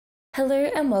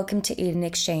Hello and welcome to Eden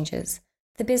Exchanges,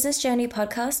 the business journey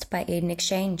podcast by Eden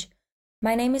Exchange.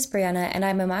 My name is Brianna and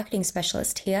I'm a marketing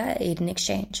specialist here at Eden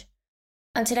Exchange.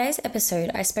 On today's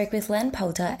episode, I spoke with Len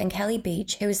Poulter and Kelly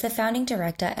Beach, who is the founding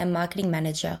director and marketing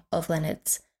manager of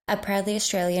Leonard's, a proudly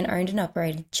Australian-owned and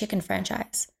operated chicken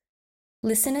franchise.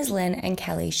 Listen as Len and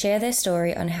Kelly share their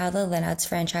story on how the Leonard's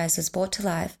franchise was brought to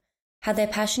life, how their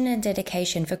passion and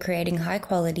dedication for creating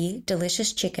high-quality,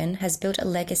 delicious chicken has built a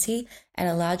legacy and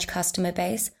a large customer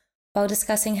base, while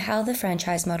discussing how the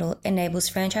franchise model enables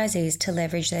franchisees to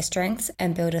leverage their strengths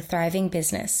and build a thriving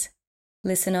business.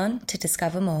 Listen on to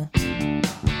discover more.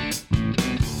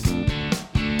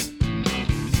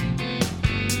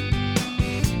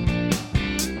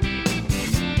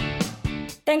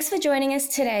 Thanks for joining us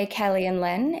today, Kelly and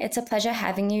Len. It's a pleasure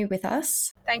having you with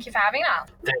us. Thank you for having us.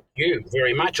 Thank you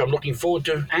very much. I'm looking forward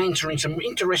to answering some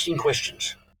interesting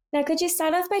questions. Now, could you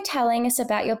start off by telling us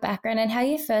about your background and how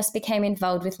you first became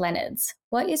involved with Leonard's?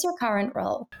 What is your current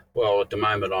role? Well, at the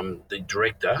moment, I'm the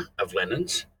director of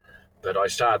Leonard's, but I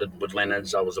started with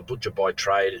Leonard's. I was a butcher by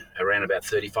trade around about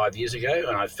 35 years ago,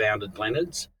 and I founded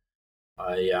Leonard's.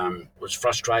 I was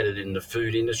frustrated in the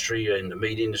food industry, in the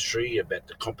meat industry, about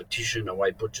the competition, the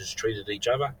way butchers treated each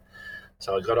other.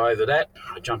 So I got over that.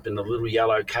 I jumped in the little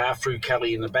yellow car, threw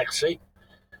Kelly in the back seat,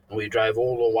 and we drove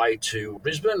all the way to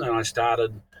Brisbane, and I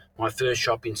started my first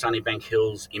shop in Sunnybank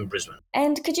Hills in Brisbane.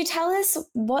 And could you tell us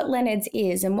what Leonard's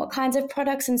is and what kinds of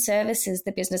products and services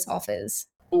the business offers?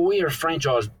 Well, we're a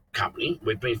franchise company.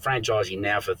 We've been franchising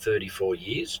now for 34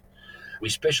 years. We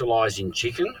specialise in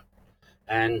chicken.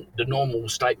 And the normal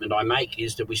statement I make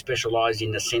is that we specialise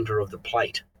in the centre of the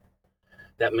plate.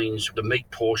 That means the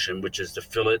meat portion, which is the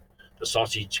fillet, the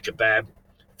sausage, kebab,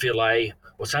 filet,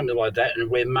 or something like that, and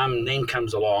where mum then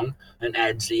comes along and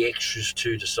adds the extras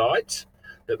to the sides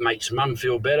that makes mum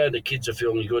feel better, the kids are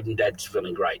feeling good, and dad's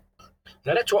feeling great.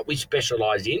 So that's what we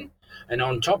specialise in. And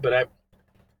on top of that,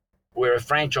 we're a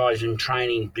franchise and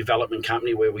training development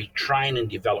company where we train and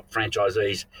develop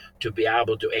franchisees to be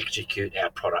able to execute our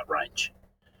product range.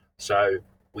 So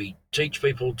we teach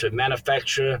people to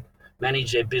manufacture,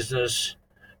 manage their business,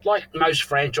 like most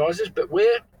franchises, but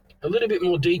we're a little bit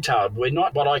more detailed. We're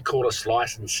not what I call a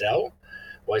slice and sell,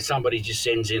 where somebody just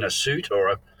sends in a suit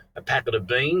or a packet of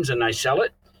beans and they sell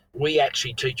it. We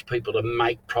actually teach people to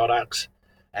make products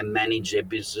and manage their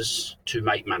business to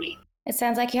make money. It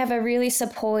sounds like you have a really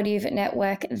supportive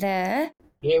network there.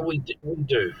 Yeah, we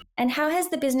do. And how has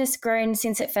the business grown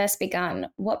since it first begun?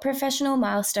 What professional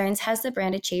milestones has the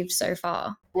brand achieved so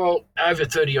far? Well, over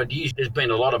 30-odd years, there's been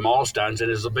a lot of milestones and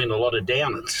there's been a lot of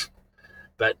downers.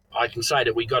 But I can say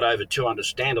that we got over 200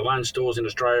 standalone stores in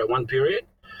Australia at one period.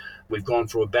 We've gone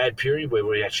through a bad period where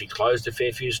we actually closed a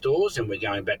fair few stores, and we're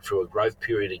going back through a growth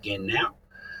period again now.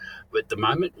 But at the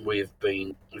moment, we've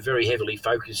been very heavily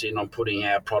focusing on putting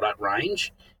our product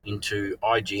range into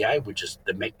IGA, which is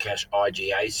the Metcash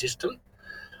IGA system.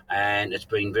 And it's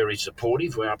been very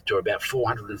supportive. We're up to about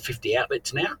 450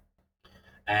 outlets now.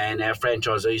 And our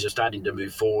franchisees are starting to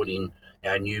move forward in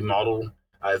our new model.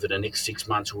 Over the next 6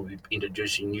 months, we'll be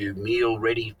introducing new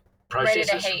meal-ready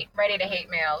processes. Ready to heat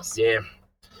meals. Yeah.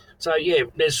 So, yeah,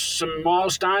 there's some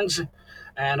milestones,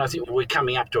 and I think we're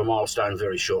coming up to a milestone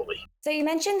very shortly. So you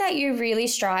mentioned that you really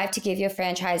strive to give your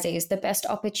franchisees the best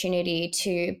opportunity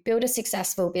to build a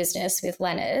successful business with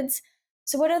Leonard's.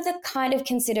 So what are the kind of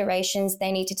considerations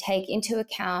they need to take into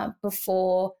account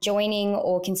before joining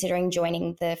or considering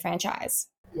joining the franchise?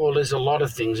 Well, there's a lot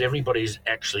of things. Everybody's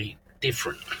actually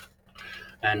different,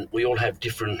 and we all have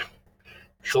different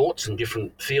thoughts and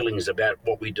different feelings about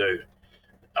what we do.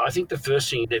 I think the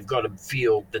first thing, they've got to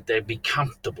feel that they'd be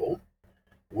comfortable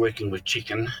working with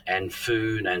chicken and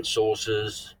food and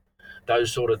sauces,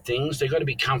 those sort of things. They've got to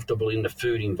be comfortable in the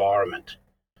food environment.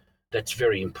 That's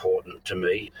very important to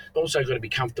me. Also got to be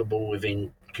comfortable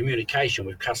within communication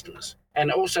with customers.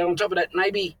 And also on top of that,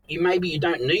 maybe you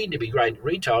don't need to be great at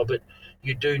retail, but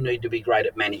you do need to be great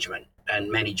at management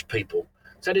and manage people.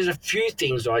 So there's a few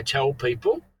things I tell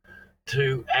people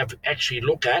to actually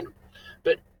look at.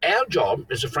 But our job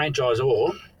as a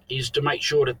franchisor is to make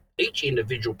sure that each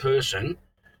individual person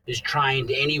is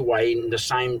trained anyway in the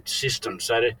same system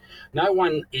so that no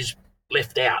one is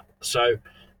left out. So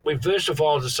we first of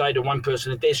all to say to one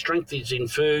person, if their strength is in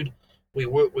food, we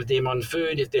work with them on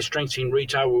food. If their strength's in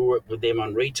retail, we work with them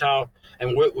on retail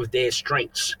and work with their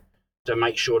strengths to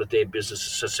make sure that their business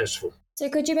is successful. So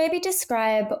could you maybe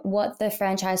describe what the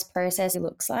franchise process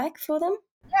looks like for them?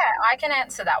 Yeah, I can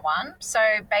answer that one. So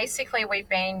basically we've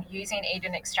been using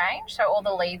Eden Exchange. So all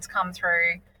the leads come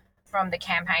through from the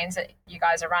campaigns that you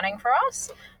guys are running for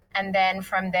us. And then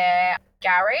from there,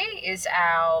 Gary is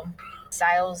our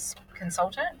sales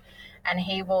consultant, and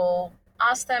he will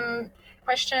ask them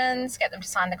questions, get them to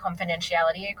sign the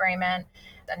confidentiality agreement,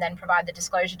 and then provide the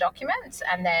disclosure documents.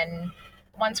 And then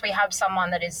once we have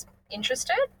someone that is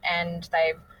interested and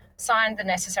they've signed the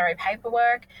necessary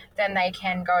paperwork, then they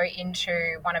can go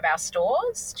into one of our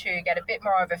stores to get a bit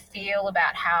more of a feel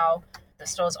about how the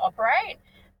stores operate.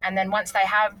 And then once they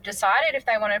have decided if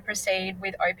they want to proceed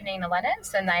with opening the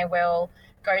Leonards, then they will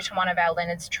go to one of our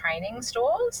Leonards training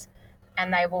stores,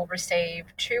 and they will receive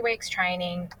 2 weeks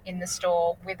training in the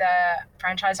store with a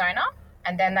franchise owner.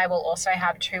 And then they will also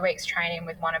have 2 weeks training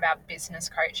with one of our business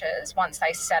coaches once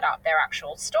they set up their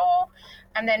actual store.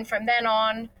 And then from then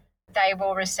on, they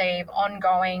will receive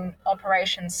ongoing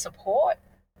operations support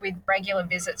with regular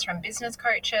visits from business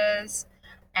coaches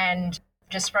and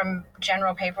just from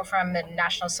general people from the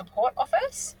National Support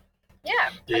Office.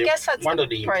 I guess that's one the of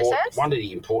the process. One of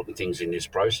the important things in this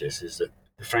process is that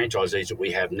the franchisees that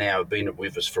we have now have been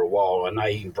with us for a while, and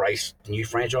they embrace new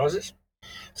franchises.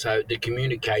 So the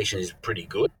communication is pretty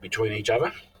good between each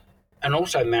other, and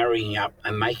also marrying up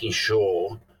and making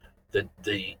sure that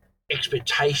the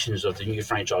expectations of the new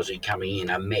franchisee coming in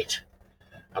are met.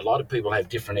 A lot of people have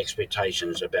different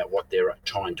expectations about what they're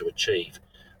trying to achieve.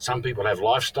 Some people have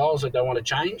lifestyles that they want to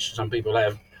change. Some people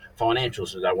have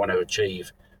financials that they want to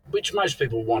achieve, which most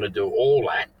people want to do all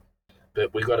that.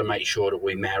 But we've got to make sure that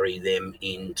we marry them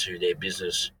into their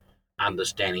business,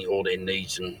 understanding all their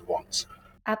needs and wants.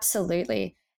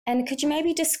 Absolutely. And could you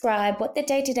maybe describe what the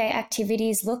day-to-day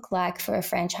activities look like for a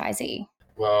franchisee?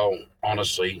 Well,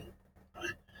 honestly,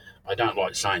 I don't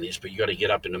like saying this, but you got to get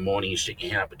up in the morning and stick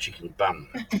your hand up a chicken bum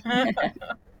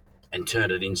and turn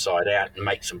it inside out and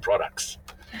make some products.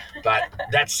 But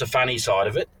that's the funny side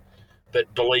of it.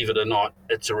 But believe it or not,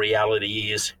 it's a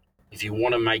reality is if you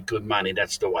want to make good money,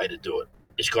 that's the way to do it.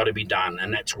 It's got to be done.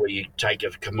 And that's where you take a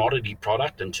commodity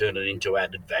product and turn it into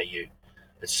added value.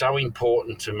 It's so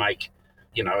important to make,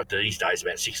 these days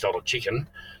about $6 chicken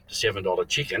to $7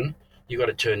 chicken, you've got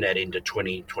to turn that into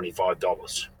 $20,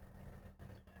 $25.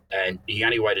 And the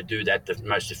only way to do that, the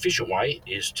most efficient way,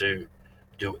 is to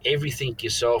do everything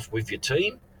yourself with your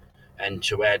team and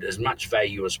to add as much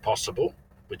value as possible,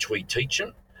 which we teach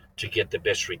them, to get the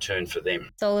best return for them.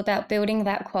 It's all about building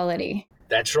that quality.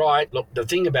 That's right. Look, the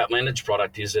thing about Leonard's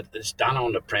product is that it's done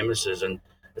on the premises and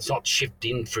it's not shipped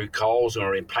in through Coles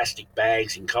or in plastic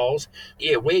bags in Coles.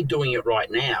 Yeah, we're doing it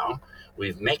right now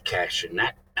with Metcash and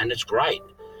that, and it's great.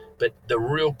 But the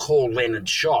real core Leonard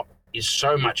shop is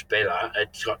so much better.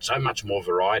 It's got so much more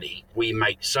variety. We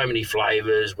make so many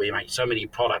flavours. We make so many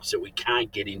products that we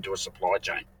can't get into a supply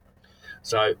chain.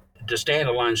 So the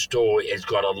standalone store has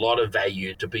got a lot of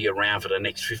value to be around for the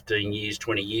next 15 years,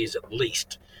 20 years at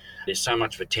least. There's so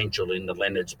much potential in the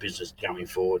Leonard's business going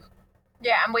forward.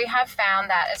 Yeah, and we have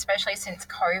found that, especially since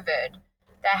COVID,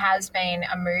 there has been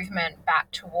a movement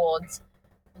back towards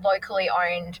locally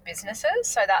owned businesses.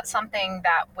 So that's something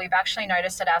that we've actually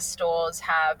noticed that our stores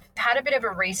have had a bit of a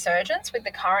resurgence with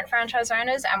the current franchise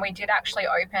owners, and we did actually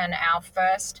open our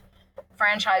first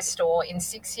franchise store in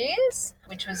 6 years,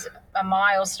 which was a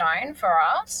milestone for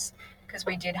us because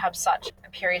we did have such a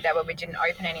period there where we didn't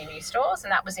open any new stores,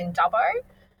 and that was in Dubbo.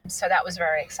 So that was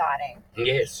very exciting.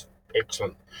 Yes,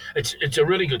 excellent. It's a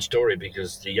really good story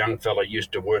because the young fella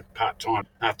used to work part-time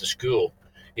after school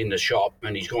in the shop,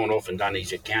 and he's gone off and done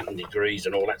his accounting degrees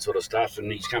and all that sort of stuff,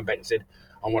 and he's come back and said,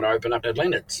 I want to open up at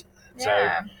Leonard's.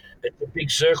 Yeah. So it's a big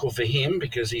circle for him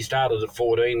because he started at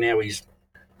 14, now he's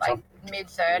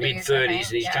mid-30s.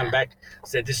 And he's come back and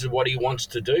said this is what he wants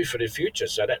to do for the future.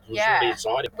 So that was really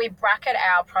exciting. We bracket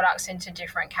our products into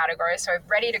different categories. So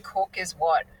ready to cook is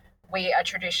what we are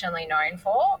traditionally known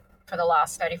for the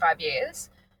last 35 years.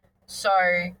 So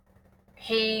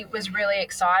he was really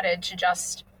excited to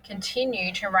just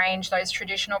continue to range those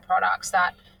traditional products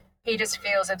that he just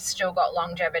feels have still got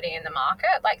longevity in the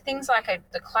market. Like things like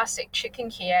the classic chicken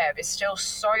Kiev is still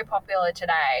so popular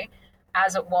today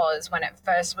as it was when it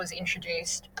first was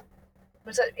introduced.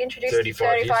 Was it introduced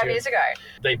 35 years ago?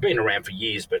 They've been around for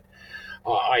years, but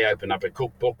I opened up a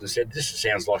cookbook and said, this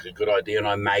sounds like a good idea, and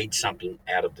I made something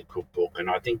out of the cookbook. And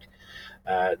I think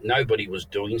nobody was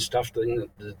doing stuff in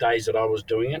the days that I was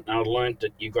doing it, and I learned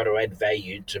that you've got to add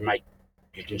value to make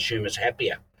your consumers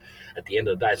happier. At the end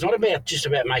of the day, it's not just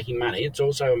about making money, it's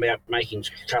also about making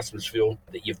customers feel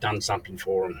that you've done something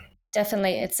for them.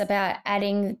 Definitely. It's about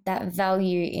adding that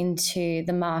value into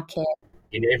the market.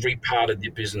 In every part of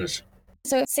your business.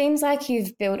 So it seems like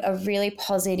you've built a really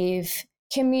positive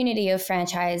community of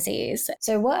franchisees.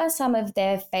 So what are some of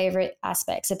their favourite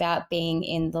aspects about being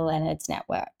in the Leonard's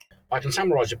network? I can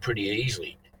summarise it pretty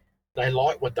easily. They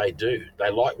like what they do. They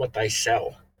like what they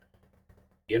sell.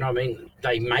 You know what I mean?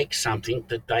 They make something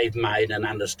that they've made and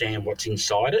understand what's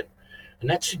inside it. And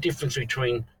that's the difference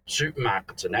between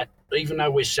supermarkets and that. Even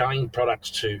though we're selling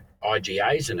products to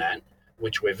IGAs and that,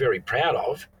 which we're very proud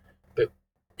of, but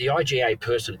the IGA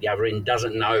person at the other end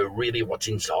doesn't know really what's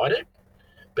inside it.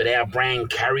 But our brand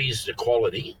carries the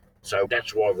quality, so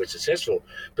that's why we're successful.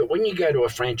 But when you go to a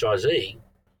franchisee,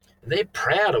 they're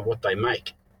proud of what they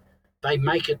make. They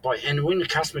make it by, and when the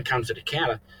customer comes to the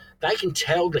counter, they can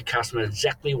tell the customer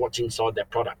exactly what's inside that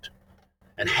product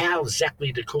and how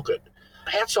exactly to cook it.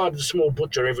 Outside of the small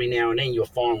butcher, every now and then you'll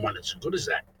find one that's as good as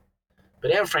that.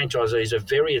 But our franchisees are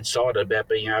very excited about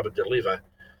being able to deliver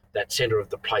that centre of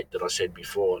the plate that I said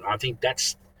before. And I think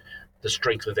that's the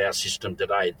strength of our system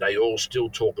today. They all still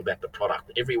talk about the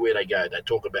product. Everywhere they go, they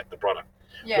talk about the product.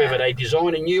 Yeah. Whether they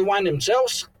design a new one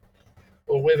themselves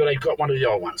or whether they've got one of the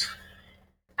old ones.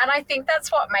 And I think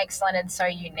that's what makes Leonard's so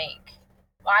unique.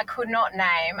 I could not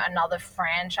name another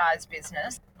franchise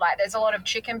business. Like, there's a lot of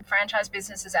chicken franchise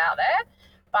businesses out there,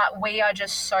 but we are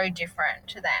just so different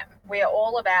to them. We are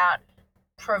all about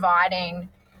providing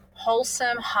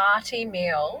wholesome, hearty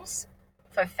meals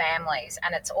for families,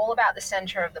 and it's all about the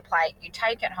center of the plate. You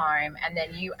take it home and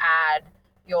then you add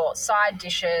your side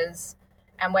dishes,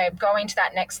 and we're going to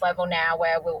that next level now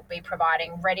where we'll be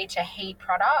providing ready to heat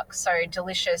products, so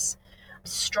delicious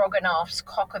stroganoffs,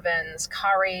 cock ovens,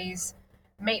 curries,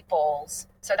 meatballs.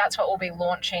 So that's what we'll be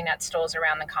launching at stores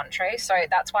around the country. So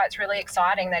that's why it's really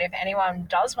exciting that if anyone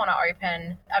does want to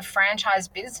open a franchise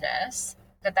business,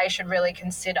 that they should really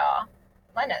consider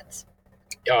Leonard's.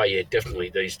 Oh, yeah, definitely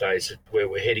these days, where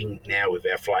we're heading now with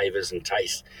our flavours and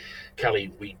taste.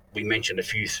 Kelly, we mentioned a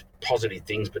few positive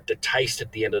things, but the taste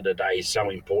at the end of the day is so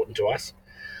important to us.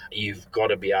 You've got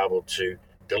to be able to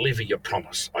deliver your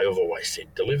promise. I've always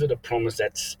said, deliver the promise.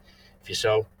 That's, if you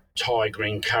sell Thai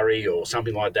green curry or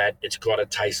something like that, it's got to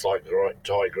taste like the right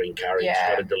Thai green curry. Yeah. It's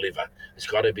got to deliver. It's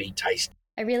got to be tasty.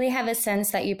 I really have a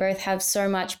sense that you both have so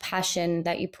much passion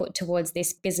that you put towards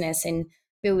this business and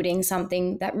building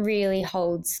something that really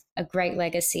holds a great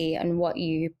legacy and what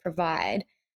you provide.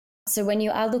 So when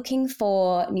you are looking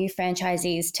for new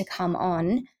franchisees to come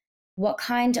on, what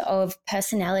kind of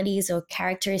personalities or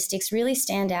characteristics really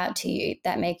stand out to you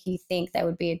that make you think they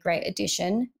would be a great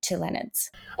addition to Leonard's?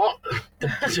 Oh,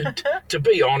 to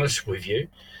be honest with you,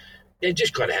 they've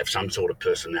just got to have some sort of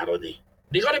personality.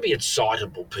 They've got to be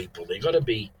excitable people. They've got to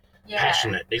be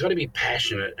passionate. They've got to be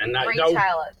passionate. And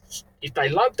if they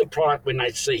love the product when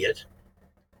they see it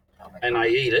and they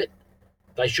eat it,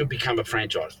 they should become a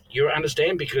franchise. You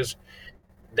understand? Because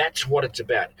that's what it's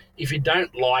about. If you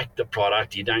don't like the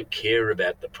product, you don't care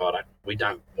about the product, we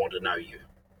don't want to know you.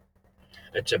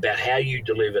 It's about how you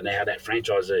deliver and how that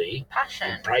franchisee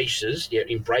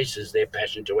embraces their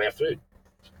passion to our food.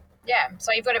 Yeah,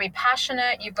 so you've got to be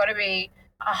passionate, you've got to be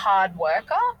a hard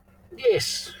worker.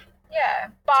 Yes. Yeah,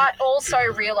 but also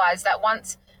realise that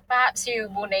once, perhaps you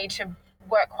will need to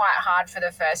work quite hard for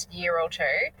the first year or two,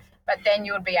 but then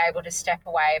you would be able to step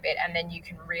away a bit and then you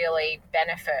can really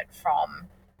benefit from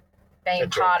being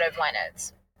part of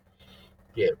Leonard's.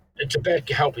 Yeah, it's about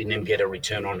helping them get a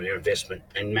return on their investment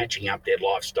and matching up their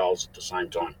lifestyles at the same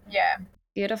time. Yeah.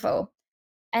 Beautiful.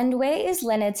 And where is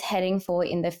Leonard's heading for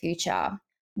in the future?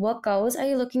 What goals are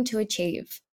you looking to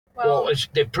achieve? Well,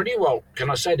 they're pretty well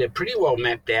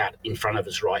mapped out in front of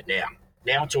us right now.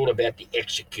 Now it's all about the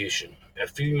execution. A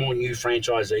few more new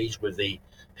franchisees with the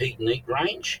Heat and Eat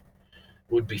range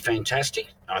would be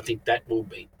fantastic. I think that will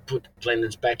put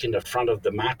Leonard's back in the front of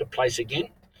the marketplace again.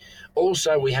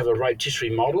 Also, we have a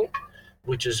rotisserie model,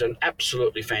 which is an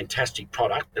absolutely fantastic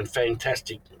product and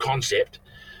fantastic concept.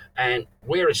 And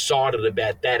we're excited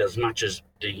about that as much as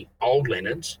the old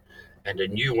Leonard's and the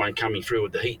new one coming through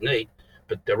with the Heat and Eat.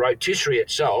 But the rotisserie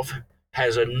itself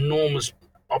has enormous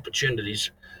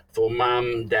opportunities for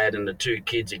mum, dad, and the two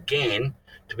kids again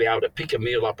to be able to pick a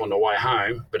meal up on the way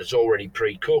home, but it's already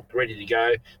pre-cooked, ready to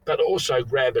go, but also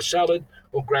grab a salad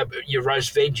or grab your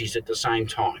roast veggies at the same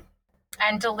time.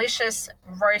 And delicious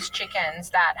roast chickens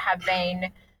that have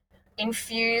been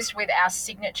infused with our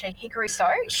signature hickory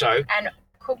soak and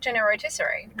cooked in a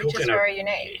rotisserie, which is very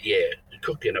unique. Yeah,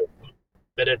 cooked in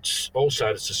but it's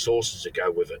also the sauces that go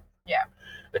with it. Yeah.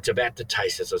 It's about the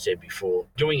taste, as I said before.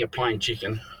 Doing a plain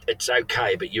chicken, it's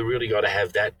okay, but you really got to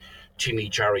have that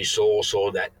chimichurri sauce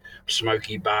or that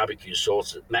smoky barbecue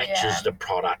sauce that matches the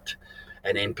product.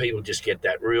 And then people just get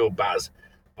that real buzz.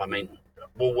 I mean,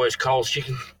 Woolworths Coles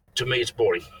chicken, to me, it's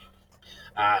boring.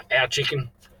 Our chicken,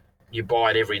 you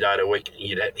buy it every day of the week.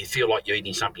 You feel like you're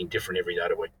eating something different every day of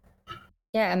the week.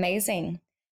 Yeah, amazing.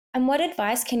 And what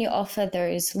advice can you offer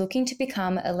those looking to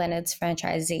become a Leonard's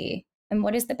franchisee? And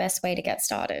what is the best way to get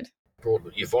started? Well,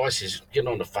 your advice is get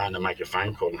on the phone and make a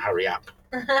phone call and hurry up.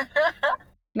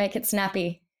 Make it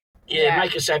snappy. Yeah,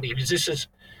 make us happy, because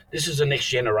this is the next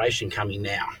generation coming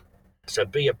now. So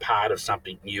be a part of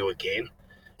something new again.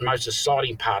 The most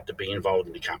exciting part to be involved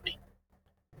in the company.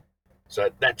 So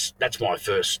that's my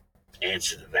first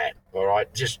answer to that. All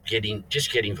right, just get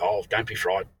involved. Don't be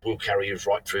frightened. We'll carry you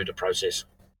right through the process.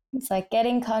 It's like get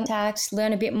in contact,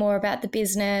 learn a bit more about the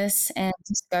business, and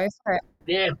just go for it.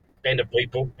 Yeah, and the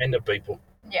people.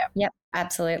 Yeah. Yep,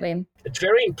 absolutely. It's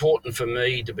very important for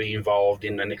me to be involved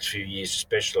in the next few years,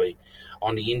 especially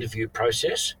on the interview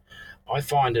process. I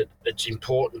find it's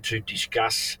important to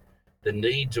discuss the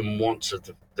needs and wants of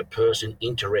the person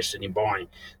interested in buying.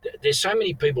 There's so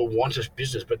many people want a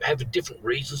business but have different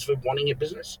reasons for wanting a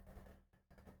business.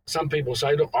 Some people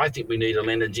say, look, I think we need a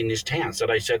Leonard's in this town. So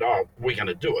they said, oh, we're going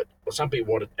to do it. Or some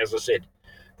people want it, as I said,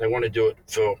 they want to do it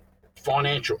for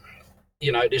financial.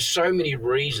 You know, there's so many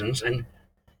reasons, and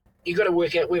you've got to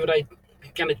work out whether they're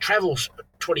going to travel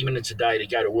 20 minutes a day to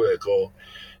go to work, or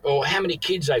how many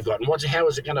kids they've got, and how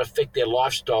is it going to affect their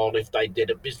lifestyle if they did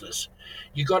a business.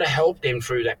 You've got to help them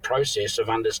through that process of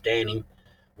understanding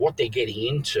what they're getting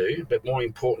into, but more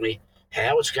importantly,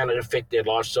 how it's going to affect their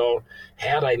lifestyle,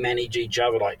 how they manage each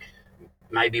other, like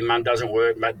maybe mum doesn't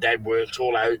work, but dad works,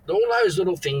 all those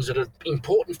little things that are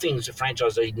important things the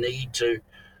franchisee need to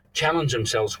challenge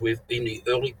themselves with in the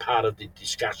early part of the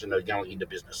discussion of going into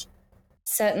business.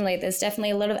 Certainly, there's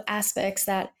definitely a lot of aspects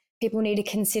that people need to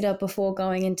consider before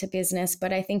going into business,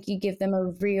 but I think you give them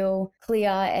a real clear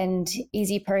and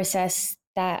easy process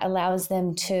that allows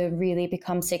them to really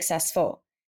become successful.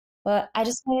 Well, I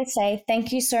just want to say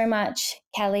thank you so much,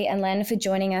 Kelly and Len, for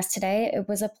joining us today. It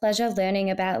was a pleasure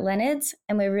learning about Leonard's,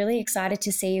 and we're really excited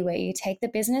to see where you take the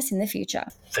business in the future.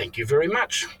 Thank you very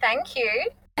much. Thank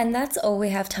you. And that's all we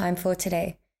have time for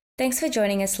today. Thanks for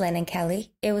joining us, Len and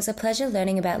Kelly. It was a pleasure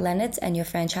learning about Leonard's and your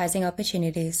franchising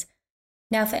opportunities.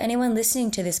 Now, for anyone listening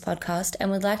to this podcast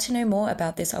and would like to know more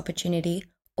about this opportunity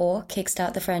or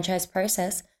kickstart the franchise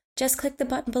process, just click the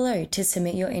button below to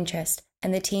submit your interest,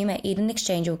 and the team at Eden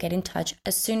Exchange will get in touch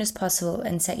as soon as possible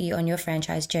and set you on your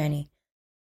franchise journey.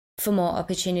 For more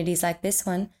opportunities like this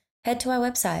one, head to our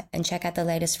website and check out the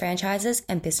latest franchises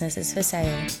and businesses for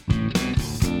sale.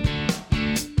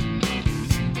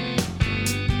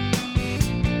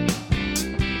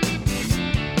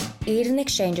 Eden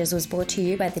Exchanges was brought to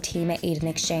you by the team at Eden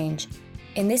Exchange.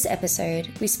 In this episode,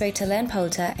 we spoke to Len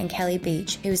Poulter and Kelly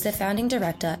Beach, who is the founding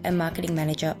director and marketing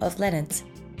manager of Leonard's.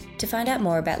 To find out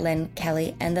more about Len,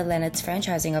 Kelly, and the Leonard's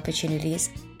franchising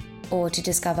opportunities, or to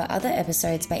discover other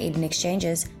episodes by Eden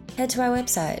Exchanges, head to our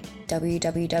website,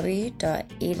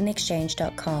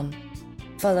 www.edenexchange.com.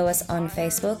 Follow us on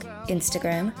Facebook,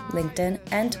 Instagram, LinkedIn,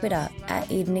 and Twitter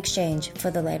at Eden Exchange for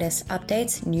the latest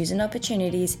updates, news, and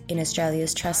opportunities in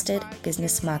Australia's trusted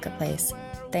business marketplace.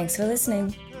 Thanks for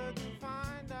listening.